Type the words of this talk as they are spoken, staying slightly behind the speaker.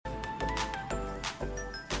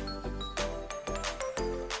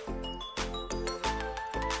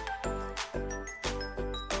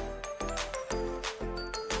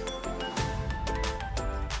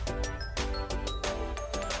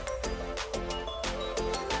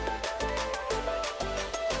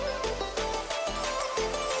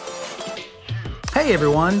Hey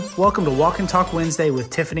everyone, welcome to Walk and Talk Wednesday with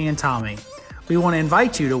Tiffany and Tommy. We want to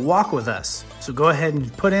invite you to walk with us. So go ahead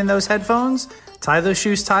and put in those headphones, tie those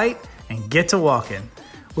shoes tight, and get to walking.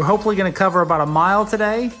 We're hopefully going to cover about a mile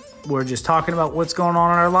today. We're just talking about what's going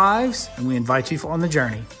on in our lives, and we invite you on the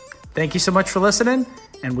journey. Thank you so much for listening,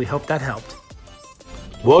 and we hope that helped.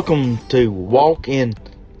 Welcome to Walk and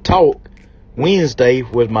Talk Wednesday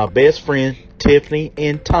with my best friend Tiffany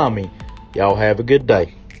and Tommy. Y'all have a good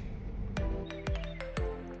day.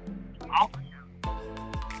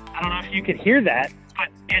 I don't know if you could hear that, but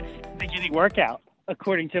it's beginning workout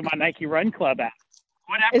according to my Nike Run Club app.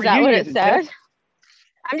 What app is that? What it says?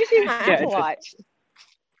 I'm just using my Apple Watch.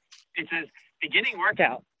 It says beginning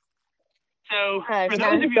workout. So for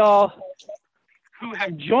those of y'all who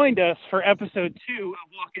have joined us for episode 2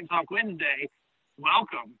 of Walk and Talk Wednesday,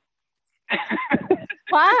 welcome.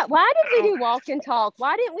 Why did we do Walk and Talk?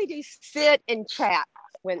 Why didn't we do Sit and Chat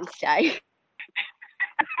Wednesday?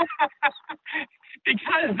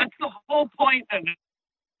 Because that's the whole point of it.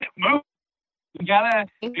 Move. We gotta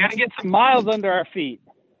get some miles under our feet.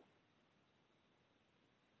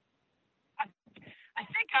 I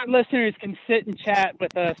think our listeners can sit and chat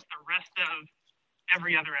with us the rest of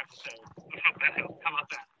every other episode. I hope that helps. How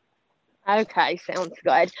about that? Okay, sounds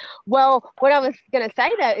good. Well, what I was going to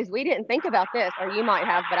say, though, is we didn't think about this, or you might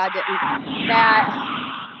have, but I didn't.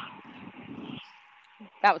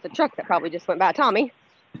 That was a truck that probably just went by Tommy.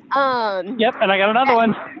 Yep, and I got another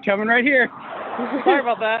one coming right here. Sorry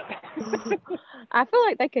about that. I feel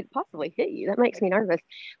like they could possibly hit you. That makes me nervous.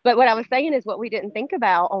 But what I was saying is what we didn't think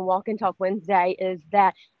about on Walk and Talk Wednesday is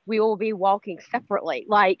that we will be walking separately.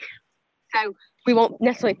 So we won't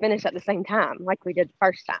necessarily finish at the same time like we did the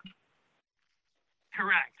first time.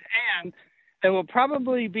 Correct. And there will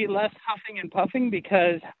probably be less huffing and puffing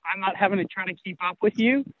because I'm not having to try to keep up with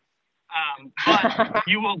you. But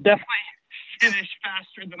you will definitely finish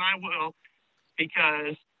faster than I will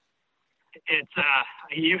because it's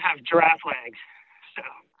you have giraffe legs. So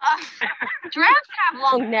giraffes have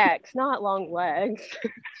long necks, not long legs.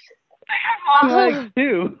 They have long legs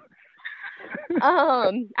too.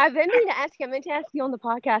 I meant to ask you on the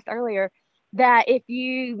podcast earlier that if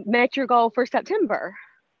you met your goal for September,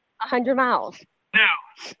 100 miles.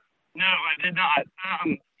 No, I did not.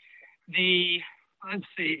 Let's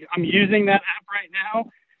see, I'm using that app right now.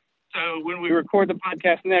 So when we record the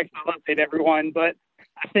podcast next, I'll update everyone. But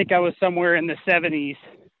I think I was somewhere in the 70s.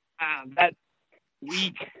 That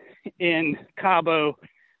week in Cabo,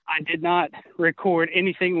 I did not record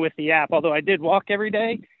anything with the app, although I did walk every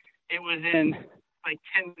day. It was in like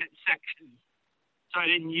 10-minute sections. So I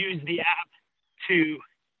didn't use the app to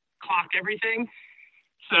clock everything.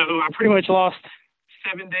 So I pretty much lost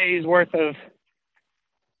 7 days worth of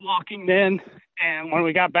walking then. And when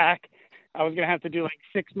we got back, I was going to have to do like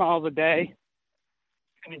 6 miles a day.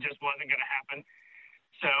 And it just wasn't going to happen.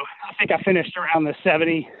 So I think I finished around the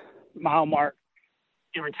 70-mile mark,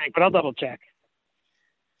 give or take. But I'll double check.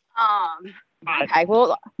 Okay,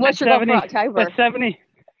 well, what's your goal for October? 70.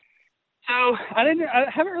 So I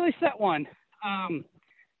haven't really set one. I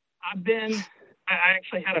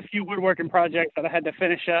actually had a few woodworking projects that I had to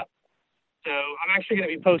finish up. So I'm actually going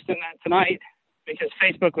to be posting that tonight because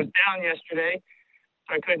Facebook was down yesterday.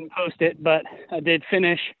 So I couldn't post it, but I did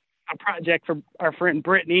finish a project for our friend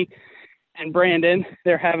Brittany and Brandon.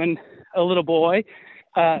 They're having a little boy,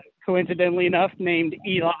 coincidentally enough, named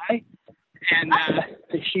Eli. And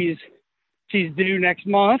she's due next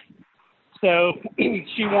month. So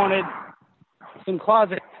she wanted some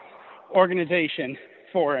closet organization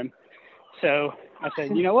for him. So I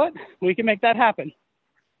said, you know what? We can make that happen.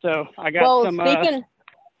 So I got some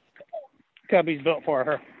cubbies built for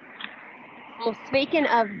her. Well, speaking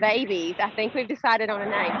of babies, I think we've decided on a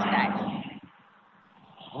name today.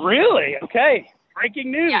 Really? Okay.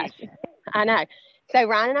 Breaking news. Yes, I know. So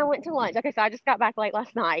Ryan and I went to lunch. Okay, so I just got back late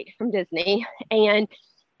last night from Disney, and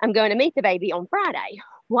I'm going to meet the baby on Friday.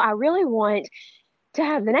 Well, I really want to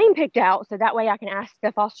have the name picked out so that way I can ask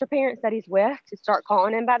the foster parents that he's with to start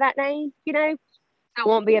calling him by that name, so it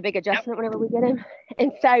won't be a big adjustment whenever we get him.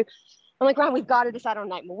 And so I'm like, Ryan, we've got to decide on a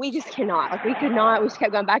name. Well, we just cannot. We could not. We just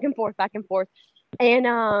kept going back and forth. And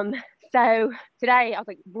so today I was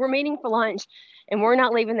like, we're meeting for lunch and we're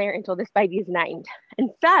not leaving there until this baby is named.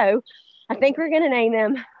 And so I think we're going to name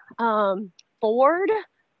him Ford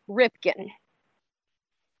Ripken.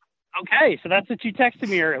 Okay, so that's what you texted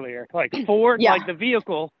me earlier. Like Ford, like the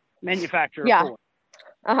vehicle manufacturer. Yeah. Ford.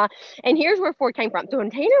 And here's where Ford came from. So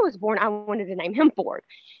when Tanner was born, I wanted to name him Ford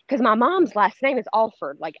because my mom's last name is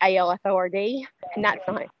Alford, like Alford, and that's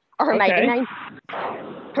not her maiden name.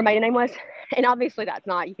 Her maiden name was. and obviously that's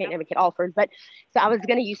not, you can't name a kid Alfred, but so I was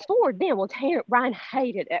going to use Ford then. Well, Ryan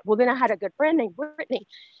hated it. Well, then I had a good friend named Brittany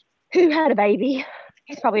who had a baby.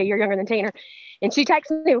 He's probably a year younger than Tanner. And she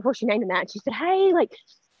texted me before she named him that. And she said, hey, like,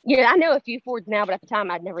 I know a few Fords now, but at the time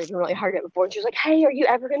I'd never even really heard it before. And she was like, hey, are you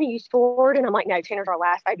ever going to use Ford? And I'm like, no, Tanner's our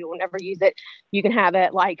last baby. We'll never use it. You can have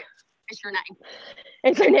it. Like, it's your name.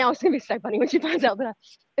 And so now it's going to be so funny when she finds out that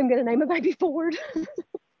I'm going to name a baby Ford.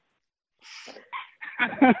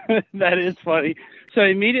 That is funny. So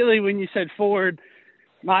immediately when you said Ford,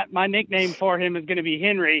 my nickname for him is going to be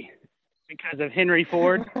Henry because of Henry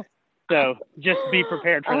Ford. So just be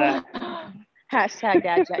prepared for that. Hashtag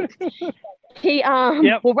dad jokes.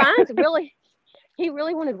 Well, Ryan's he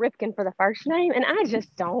really wanted Ripken for the first name, and I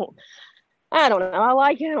just don't. I don't know. I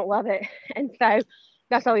like it. I don't love it. And so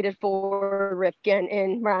that's all we did for Ripken.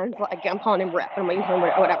 And Ryan's like, I'm calling him Rip. I'm using him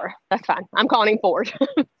whatever. That's fine. I'm calling him Ford.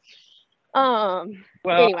 Well,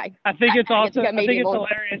 anyway, I think it's also, I think it's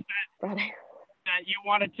hilarious that you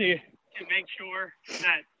wanted to make sure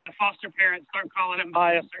that the foster parents start calling him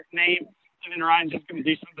by a certain name, and then Ryan's just going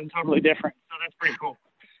to do something totally different. So that's pretty cool.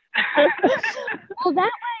 Well,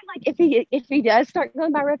 that way, like if he does start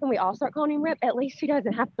going by Rip and we all start calling him Rip, at least he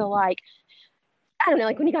doesn't have to, like, I don't know,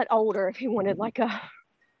 like when he got older, if he wanted like a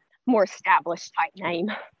more established type name.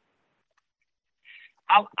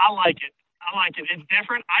 I like it. It's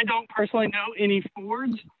different. I don't personally know any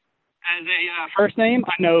Fords as a first name.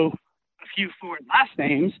 I know a few Ford last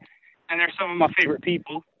names, and they're some of my favorite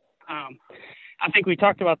people. I think we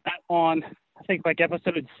talked about that on, like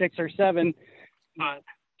episode 6 or 7, but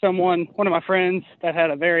one of my friends that had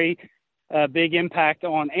a very big impact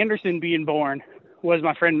on Anderson being born was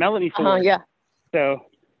my friend Melanie Ford. Yeah. So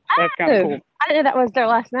that's kind of cool. I didn't know that was their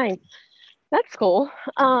last name. That's cool.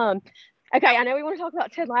 Okay, I know we want to talk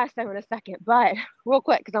about Ted Lasso in a second, but real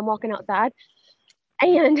quick, because I'm walking outside,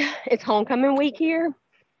 and it's homecoming week here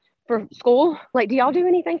for school. Like, do y'all do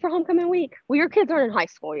anything for homecoming week? Well, your kids aren't in high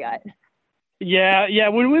school yet. Yeah.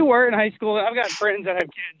 When we were in high school, I've got friends that have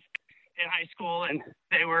kids in high school, and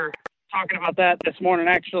they were talking about that this morning.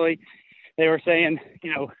 Actually, they were saying,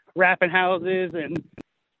 wrapping houses and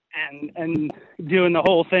doing the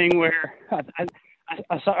whole thing where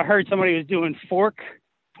I heard somebody was doing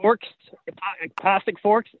plastic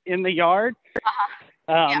forks in the yard.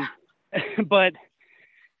 Yeah. But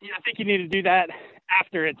I think you need to do that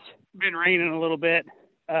after it's been raining a little bit,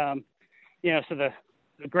 so the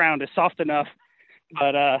ground is soft enough.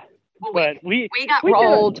 But we got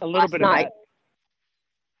rolled a little bit night. Of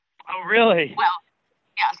that. Oh, really? Well,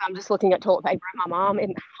 yeah. So I'm just looking at toilet paper. My mom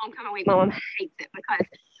in homecoming week, my mom hates it because,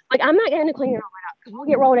 like, I'm not going to clean it all up because we'll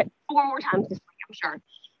get rolled it 4 more times this week, I'm sure.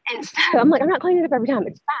 And so I'm like, I'm not cleaning it up every time.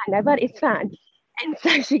 It's fine. No, but it's fine. And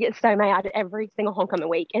so she gets so mad every single homecoming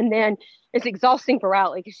week. And then it's exhausting for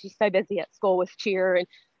Riley because she's so busy at school with cheer and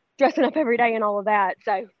dressing up every day and all of that.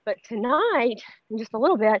 So, but tonight, in just a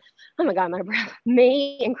little bit, oh my God, I'm out of breath.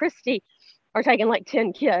 Me and Christy are taking like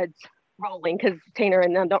 10 kids rolling because Tina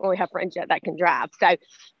and them don't really have friends yet that can drive. So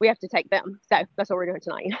we have to take them. So that's what we're doing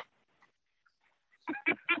tonight.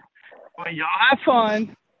 Well, y'all have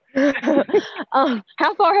fun.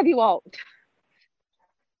 How far have you walked?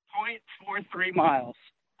 0.43 miles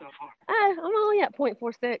so far. I'm only at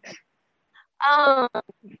 0.46.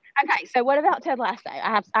 Okay, so what about Ted Lasso?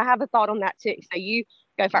 I have a thought on that too. So you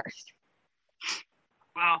go first.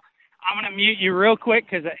 Well, I'm going to mute you real quick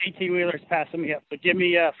because the 18-wheeler's passing me up. So give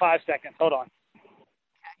me 5 seconds. Hold on.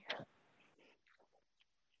 Okay.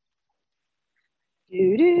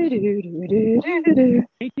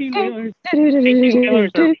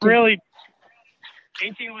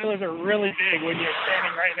 18-wheelers are really big when you're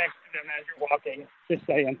standing right next to them as you're walking. Just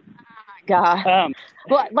saying. God.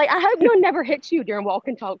 Well, like, I hope no one never hits you during Walk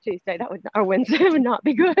and Talk Tuesday. Our Wednesday would not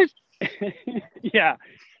be good. Yeah,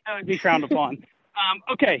 that would be frowned upon.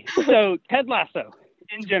 Okay, so Ted Lasso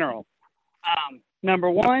in general. Number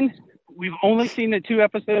one, we've only seen the 2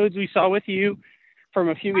 episodes we saw with you from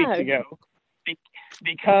a few weeks ago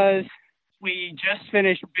because we just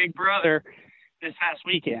finished Big Brother this past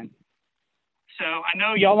weekend. So I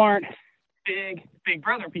know y'all aren't Big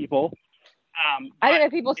Brother people. I don't know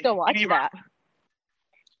if people still watch that.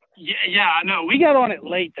 Yeah, I know. We got on it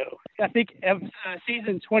late, though. I think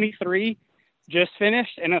season 23 just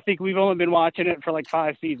finished, and I think we've only been watching it for like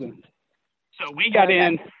 5 seasons. So we got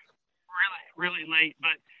in really, really late.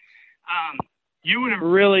 But you would have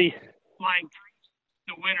really liked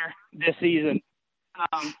the winner this season.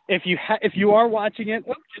 If you are watching it,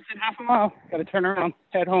 just in half a mile, got to turn around,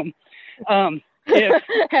 head home. If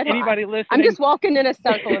anybody listening, I'm just walking in a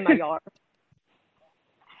circle in my yard.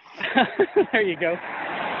 There you go.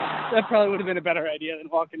 that probably would have been a better idea than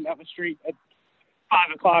walking down the street at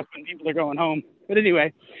 5 o'clock when people are going home. But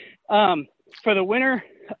anyway, for the winner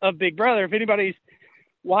of Big Brother, if anybody's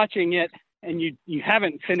watching it and you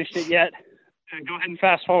haven't finished it yet, go ahead and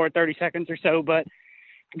fast forward 30 seconds or so. But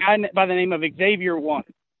a guy by the name of Xavier won.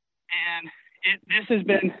 And this has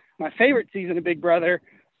been my favorite season of Big Brother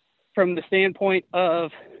from the standpoint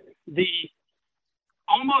of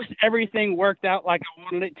almost everything worked out like I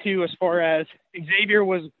wanted it to, as far as Xavier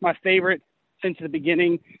was my favorite since the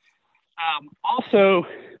beginning. Also,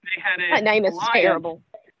 they had that name is terrible.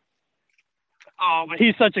 Oh, but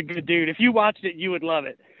he's such a good dude. If you watched it, you would love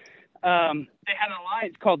it. They had an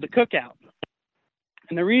alliance called the Cookout.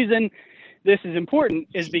 And the reason this is important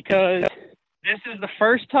is because this is the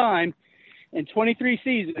first time in 23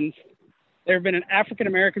 seasons there have been an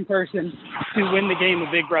African-American person to win the game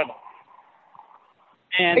of Big Brother.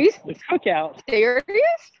 And the Cookout. Serious?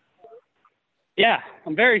 Yeah,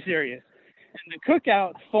 I'm very serious. And the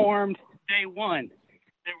Cookout formed day one.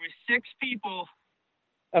 There were 6 people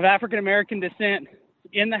of African-American descent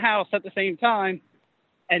in the house at the same time.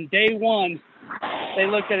 And day one, they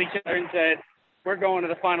looked at each other and said, we're going to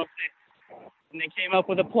the final 6. And they came up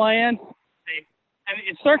with a plan. And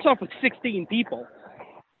it starts off with 16 people.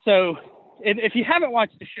 So if you haven't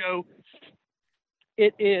watched the show,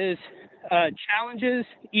 it is challenges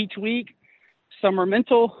each week. Some are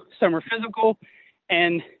mental, some are physical,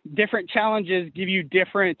 and different challenges give you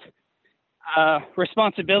different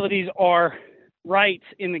responsibilities or rights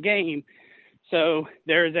in the game. So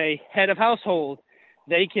there's a head of household.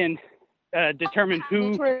 They can determine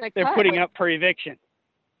who they're putting up for eviction.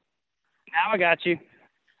 Now I got you.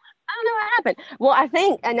 I don't know what happened. Well, I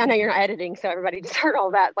think, and I know you're not editing, so everybody just heard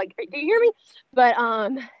all that. Like, do you hear me? But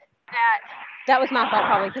that was my fault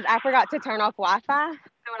probably, because I forgot to turn off Wi-Fi. So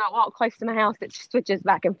when I walk close to my house, it switches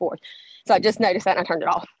back and forth. So I just noticed that and I turned it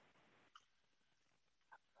off.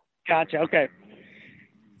 Gotcha. Okay.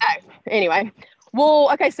 So anyway, well,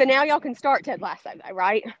 okay. So now y'all can start Ted Lasso, though,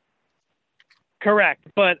 right? Correct.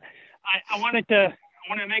 But I wanted to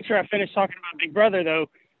make sure I finished talking about Big Brother, though.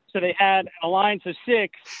 So they had an alliance of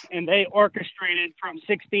 6, and they orchestrated from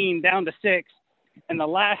 16 down to 6. And the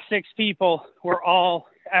last 6 people were all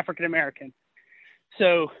African-American.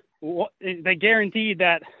 So they guaranteed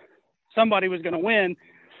that somebody was going to win,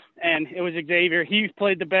 and it was Xavier. He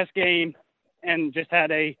played the best game and just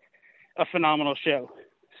had a phenomenal show.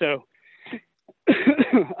 So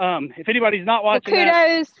if anybody's not watching,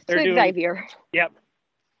 kudos to Xavier. Yep,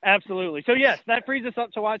 absolutely. So yes, that frees us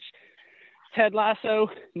up to watch Ted Lasso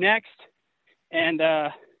next, and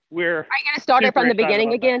we're. Are you going to start it from the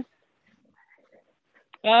beginning again?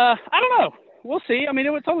 I don't know. We'll see. I mean,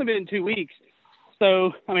 it's only been 2 weeks,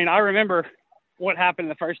 so I mean, I remember what happened in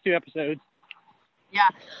the first 2 episodes. Yeah.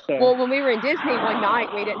 So. Well, when we were in Disney one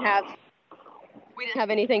night, we didn't have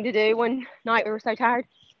anything to do one night. We were so tired,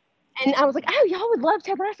 and I was like, "Oh, y'all would love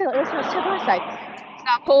Ted Lasso. Let's watch Ted Lasso." So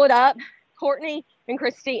I pull it up. Courtney and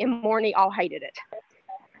Christy and Morney all hated it.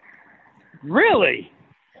 Really?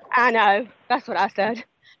 I know. That's what I said.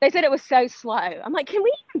 They said it was so slow. I'm like, can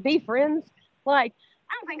we even be friends? Like,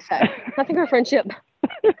 I don't think so. I think our friendship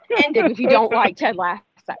ended if you don't like Ted Lasso.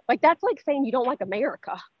 Like, that's like saying you don't like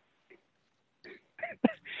America.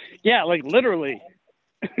 Yeah, like literally.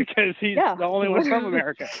 Because he's the only one from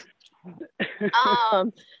America.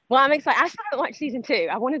 Well, I'm excited. I still haven't watched season 2.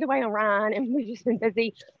 I wanted to wait on Ryan, and we've just been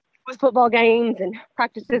busy with football games and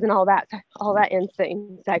practices and all that. So all that ends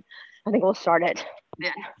soon. So I think we'll start it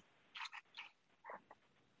then.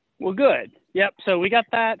 Well, good. Yep. So we got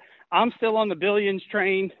that. I'm still on the Billions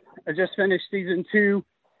train. I just finished season 2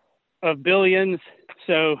 of Billions.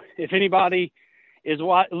 So if anybody is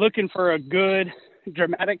looking for a good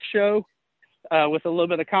dramatic show with a little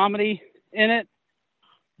bit of comedy in it,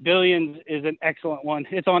 Billions is an excellent one.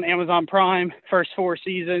 It's on Amazon Prime, first 4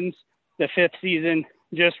 seasons. The 5th season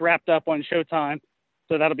just wrapped up on Showtime.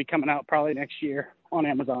 So that'll be coming out probably next year on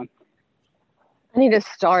Amazon. I need to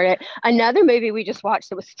start it. Another movie we just watched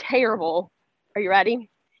that was terrible, are you ready,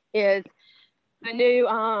 is the new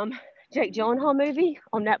Jake Gyllenhaal movie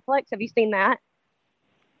on Netflix. Have you seen that?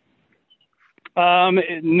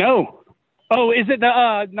 No. Oh, is it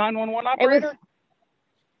the 911 operator?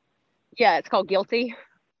 Yeah, it's called Guilty.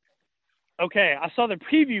 Okay, I saw the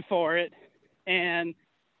preview for it, and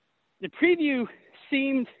the preview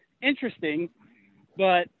seemed interesting,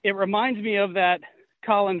 but it reminds me of that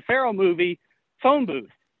Colin Farrell movie, Phone Booth.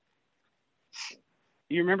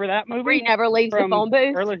 You remember that movie? Where he never leaves the phone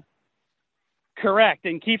booth? Correct.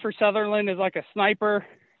 And Kiefer Sutherland is like a sniper.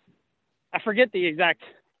 I forget the exact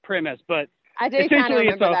premise, but I do kind of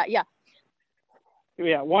remember that, yeah.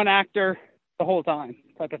 Yeah, one actor the whole time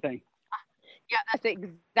type of thing. Yeah, that's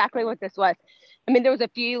exactly what this was. I mean, there was a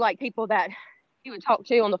few like people that he would talk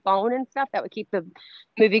to on the phone and stuff that would keep the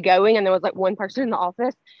movie going, and there was like one person in the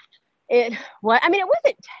office. It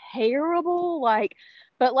wasn't terrible, like,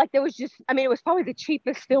 but like there was just, I mean, it was probably the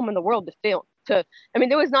cheapest film in the world to film. There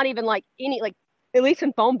was not even like any, like, at least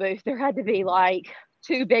in phone booth, there had to be like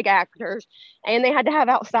 2 big actors, and they had to have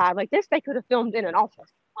outside. Like this, they could have filmed in an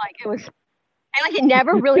office. Like it was, and like it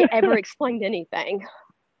never really ever explained anything.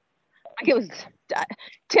 Like it was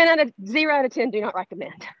 0 out of 10. Do not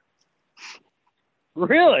recommend.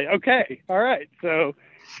 Really? Okay. All right. So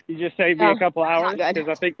you just saved me a couple hours because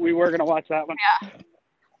I think we were going to watch that one. Yeah.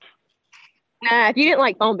 Nah, if you didn't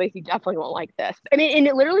like phone booth, you definitely won't like this. I mean, and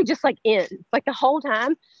it literally just like ends. Like the whole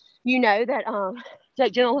time, you know that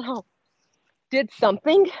Jake Gyllenhaal did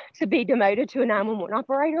something to be demoted to a 911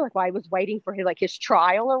 operator, like while he was waiting for his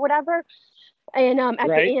trial or whatever. And at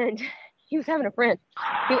the end, he was having a friend.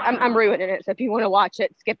 I'm ruining it, so if you want to watch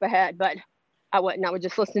it, skip ahead. But I wouldn't. I would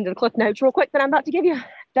just listen to the cliff notes real quick that I'm about to give you.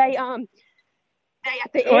 They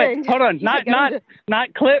at the end. Hold on,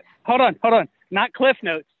 not cliff. Hold on, not cliff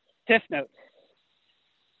notes. Tiff notes.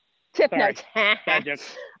 Tiff Sorry. notes. Bad joke.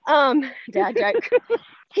 Dad joke.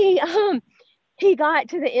 He got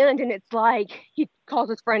to the end, and it's like he calls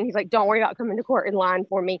his friend. He's like, "Don't worry about coming to court in line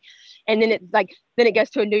for me." And then it's like, then it goes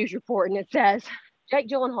to a news report, and it says Jake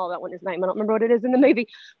Gyllenhaal, that wasn't his name, I don't remember what it is in the movie,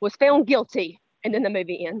 was found guilty, and then the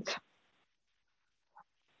movie ends.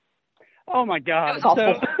 Oh my God! It was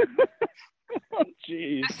awful. Oh,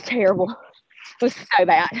 jeez. It was terrible. It was so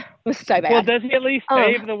bad. Well, does he at least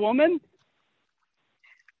save the woman?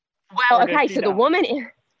 Well, okay, so the woman.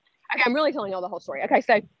 Okay, I'm really telling y'all the whole story. Okay,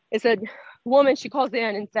 so it's a woman. She calls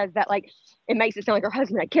in and says that like it makes it sound like her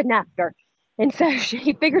husband had kidnapped her, and so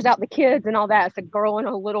he figures out the kids and all that. It's a girl and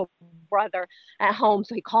a little brother at home.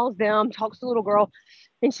 So he calls them, talks to the little girl,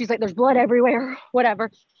 and she's like, "There's blood everywhere, whatever."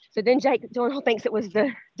 So then Jake Gyllenhaal thinks it was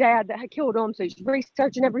the dad that had killed him. So he's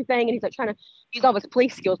researching everything, and he's like trying to use all his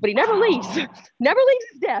police skills, but he never leaves his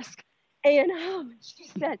desk. And she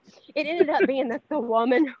said it ended up being that the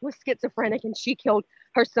woman was schizophrenic, and she killed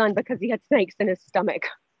her son because he had snakes in his stomach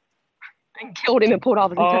and killed him and pulled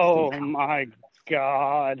off his intestines. Oh my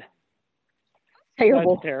God.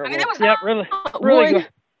 Terrible. That's terrible. I mean, that was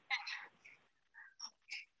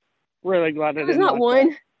really glad it was not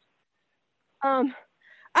one.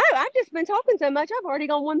 I've just been talking so much, I've already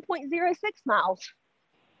gone 1.06 miles.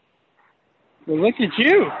 Well, look at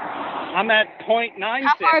you. I'm at 0.96.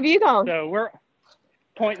 How far have you gone? So we're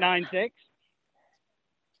 0.96.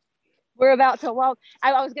 We're about to walk.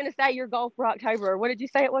 I was going to say your goal for October. What did you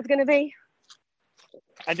say it was going to be?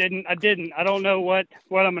 I didn't. I don't know what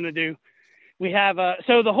I'm going to do. We have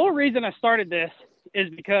so the whole reason I started this is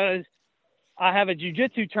because I have a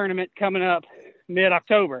jiu-jitsu tournament coming up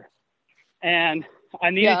mid-October, and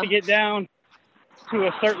I needed to get down to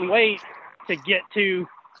a certain weight to get to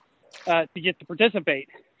participate,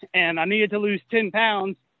 and I needed to lose 10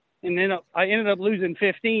 pounds, and then I ended up losing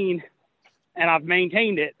 15, and I've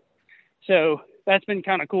maintained it. So that's been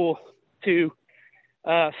kind of cool to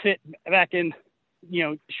fit back in,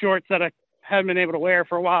 shorts that I haven't been able to wear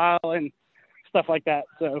for a while and stuff like that.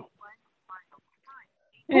 So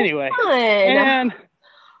anyway, and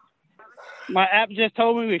my app just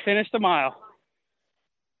told me we finished a mile.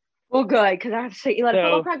 Well, good, because I have to say, you let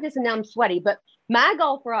football practice, and now I'm sweaty. But my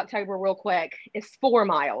goal for October, real quick, is 4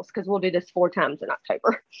 miles, because we'll do this 4 times in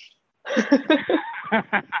October.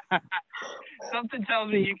 Something tells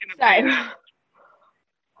me you can.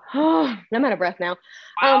 I'm out of breath now.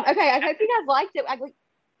 Okay, I hope you guys liked it.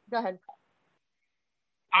 Go ahead.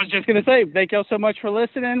 I was just going to say, thank y'all so much for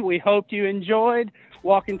listening. We hope you enjoyed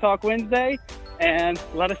Walk and Talk Wednesday, and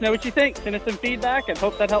let us know what you think. Send us some feedback at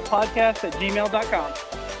hopethathelppodcast@gmail.com.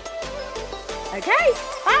 Okay,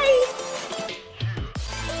 bye.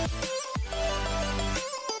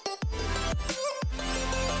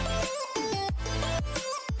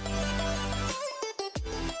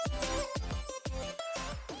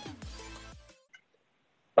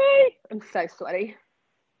 I'm so sweaty.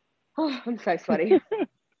 Oh, I'm so sweaty.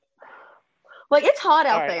 Like, it's hot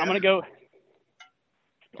out there. I'm going to go.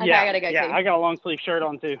 Okay, yeah, I got to go too. I got a long sleeve shirt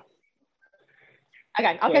on too.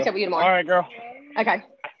 Okay, I'll catch up with you tomorrow. All right, girl. Okay,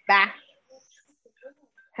 bye.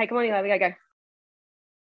 Hey, come on, Eli, we got to go.